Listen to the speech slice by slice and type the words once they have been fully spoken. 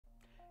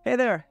Hey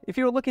there, if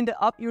you're looking to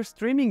up your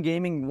streaming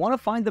gaming, want to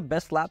find the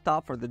best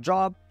laptop for the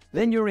job,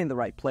 then you're in the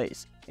right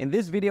place. In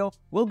this video,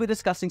 we'll be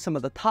discussing some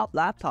of the top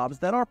laptops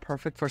that are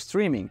perfect for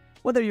streaming,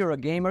 whether you're a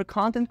gamer,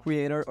 content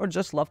creator, or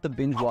just love to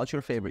binge watch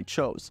your favorite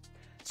shows.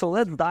 So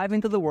let's dive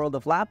into the world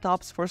of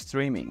laptops for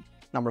streaming.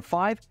 Number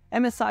 5.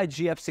 MSI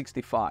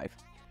GF65.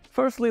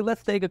 Firstly,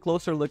 let's take a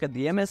closer look at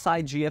the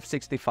MSI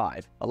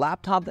GF65, a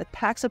laptop that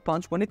packs a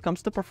punch when it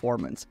comes to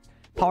performance.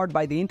 Powered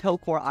by the Intel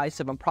Core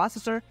i7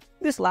 processor,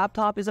 this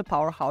laptop is a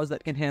powerhouse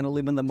that can handle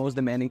even the most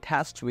demanding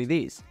tasks with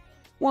ease.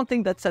 One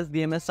thing that sets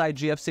the MSI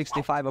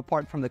GF65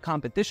 apart from the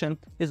competition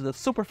is the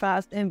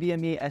super-fast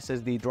NVMe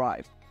SSD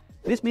drive.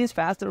 This means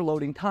faster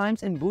loading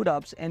times and boot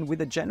ups, and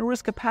with a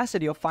generous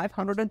capacity of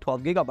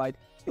 512GB,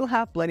 you'll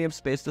have plenty of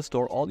space to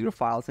store all your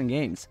files and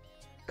games.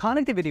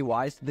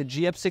 Connectivity-wise, the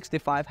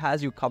GF65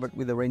 has you covered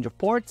with a range of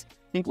ports,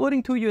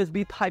 including 2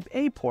 USB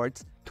Type-A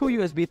ports, 2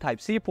 USB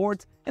Type-C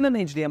ports, and an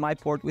HDMI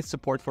port with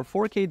support for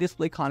 4K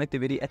display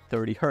connectivity at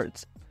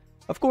 30Hz.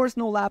 Of course,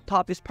 no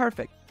laptop is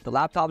perfect. The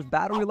laptop's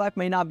battery life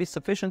may not be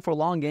sufficient for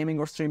long gaming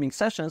or streaming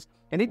sessions,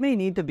 and it may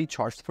need to be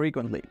charged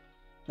frequently.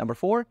 Number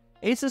 4.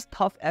 Asus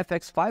TUF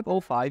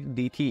FX505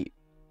 DT.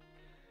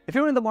 If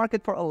you're in the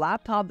market for a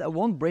laptop that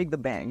won't break the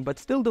bank but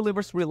still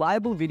delivers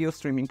reliable video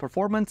streaming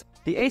performance,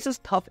 the Asus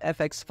TUF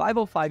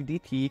FX505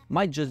 DT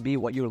might just be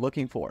what you're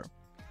looking for.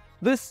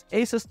 This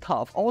Asus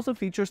TUF also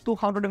features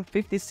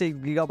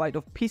 256GB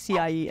of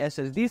PCIe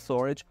SSD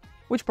storage,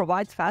 which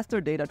provides faster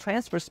data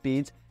transfer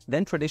speeds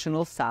than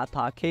traditional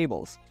SATA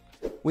cables.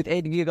 With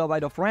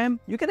 8GB of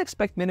RAM, you can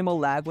expect minimal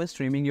lag when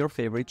streaming your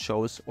favorite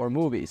shows or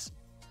movies.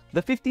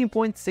 The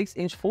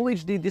 15.6-inch Full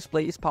HD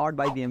display is powered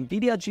by the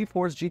NVIDIA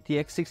GeForce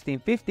GTX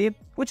 1650,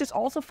 which is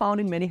also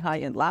found in many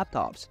high-end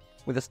laptops.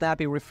 With a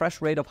snappy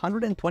refresh rate of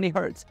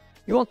 120Hz,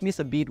 you won't miss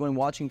a beat when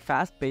watching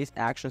fast-paced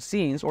action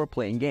scenes or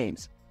playing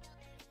games.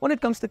 When it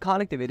comes to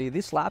connectivity,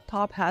 this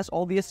laptop has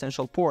all the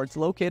essential ports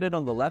located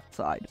on the left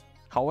side.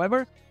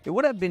 However, it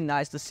would have been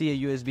nice to see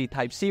a USB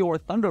Type-C or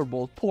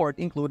Thunderbolt port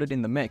included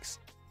in the mix.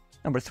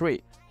 Number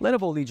 3.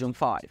 Lenovo Legion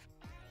 5.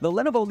 The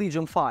Lenovo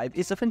Legion 5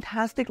 is a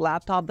fantastic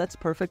laptop that's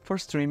perfect for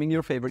streaming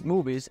your favorite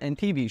movies and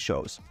TV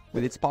shows.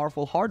 With its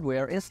powerful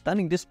hardware and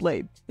stunning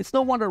display, it's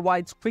no wonder why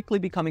it's quickly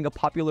becoming a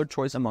popular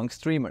choice among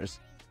streamers.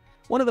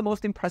 One of the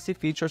most impressive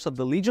features of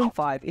the Legion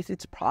 5 is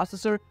its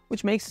processor,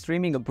 which makes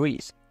streaming a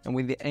breeze. And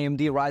with the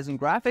AMD Ryzen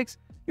graphics,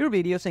 your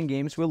videos and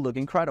games will look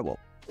incredible.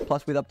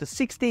 Plus, with up to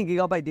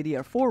 16GB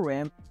DDR4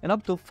 RAM and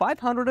up to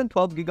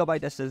 512GB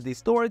SSD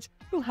storage,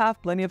 you'll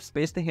have plenty of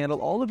space to handle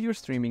all of your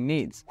streaming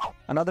needs.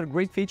 Another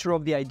great feature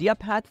of the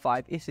IdeaPad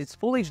 5 is its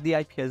Full HD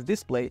IPS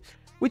display,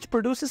 which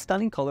produces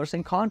stunning colors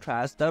and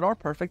contrasts that are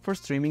perfect for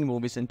streaming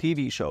movies and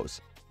TV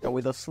shows. And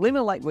with a slim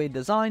and lightweight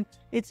design,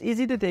 it's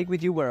easy to take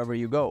with you wherever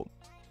you go.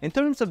 In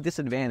terms of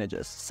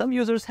disadvantages, some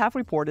users have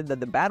reported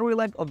that the battery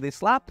life of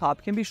this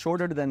laptop can be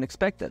shorter than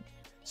expected,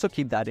 so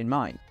keep that in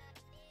mind.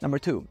 Number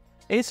 2.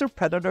 Acer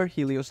Predator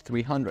Helios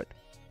 300.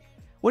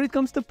 When it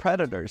comes to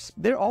Predators,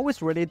 they're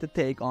always ready to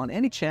take on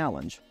any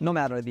challenge, no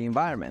matter the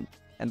environment,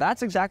 and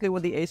that's exactly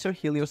what the Acer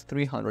Helios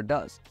 300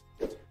 does.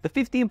 The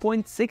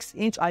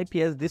 15.6-inch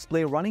IPS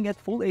display running at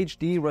Full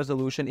HD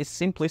resolution is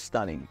simply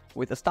stunning,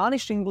 with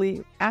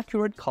astonishingly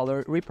accurate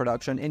color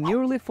reproduction and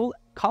nearly full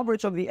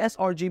coverage of the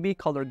sRGB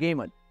color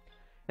gamut.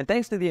 And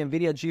thanks to the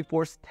NVIDIA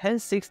GeForce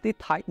 1060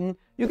 Titan,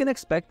 you can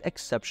expect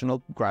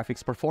exceptional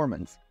graphics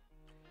performance.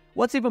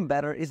 What's even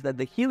better is that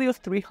the Helios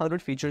 300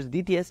 features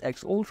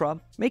DTS-X Ultra,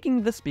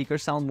 making the speaker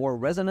sound more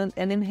resonant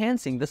and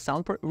enhancing the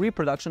sound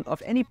reproduction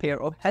of any pair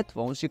of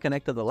headphones you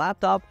connect to the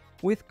laptop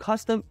with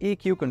custom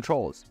EQ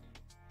controls.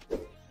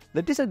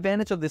 The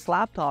disadvantage of this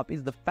laptop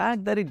is the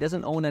fact that it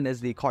doesn't own an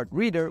SD card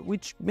reader,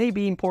 which may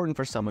be important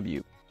for some of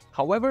you.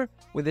 However,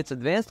 with its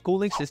advanced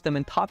cooling system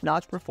and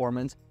top-notch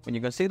performance, when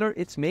you consider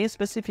its main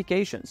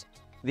specifications,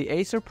 the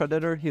Acer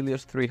Predator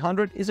Helios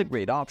 300 is a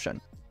great option.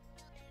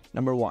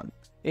 Number 1.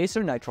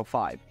 Acer Nitro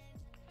 5.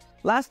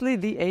 Lastly,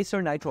 the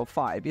Acer Nitro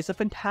 5 is a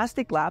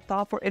fantastic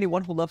laptop for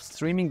anyone who loves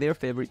streaming their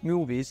favorite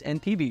movies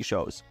and TV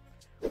shows.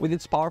 With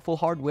its powerful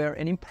hardware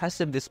and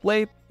impressive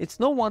display, it's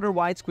no wonder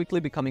why it's quickly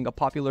becoming a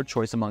popular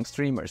choice among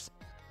streamers.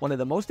 One of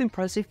the most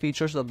impressive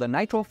features of the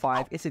Nitro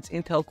 5 is its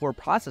Intel Core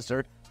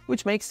processor,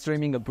 which makes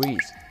streaming a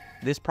breeze.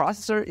 This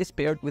processor is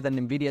paired with an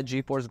NVIDIA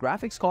GeForce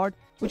graphics card,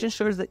 which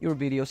ensures that your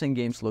videos and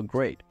games look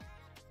great.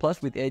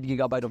 Plus, with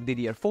 8GB of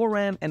DDR4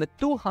 RAM and a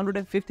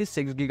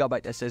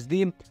 256GB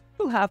SSD,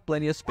 you'll have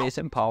plenty of space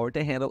and power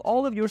to handle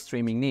all of your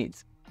streaming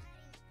needs.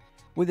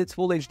 With its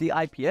Full HD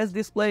IPS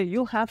display,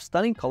 you'll have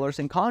stunning colors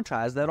and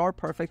contrasts that are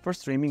perfect for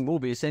streaming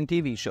movies and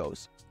TV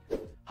shows.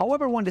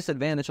 However, one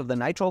disadvantage of the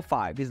Nitro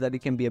 5 is that it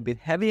can be a bit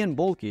heavy and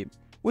bulky,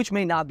 which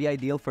may not be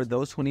ideal for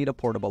those who need a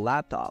portable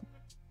laptop.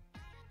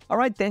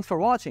 Alright, thanks for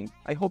watching.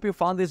 I hope you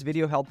found this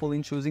video helpful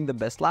in choosing the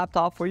best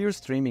laptop for your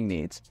streaming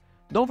needs.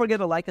 Don't forget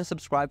to like and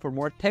subscribe for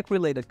more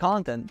tech-related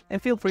content,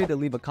 and feel free to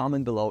leave a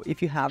comment below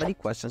if you have any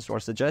questions or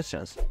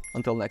suggestions.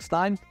 Until next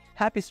time,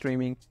 happy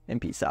streaming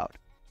and peace out.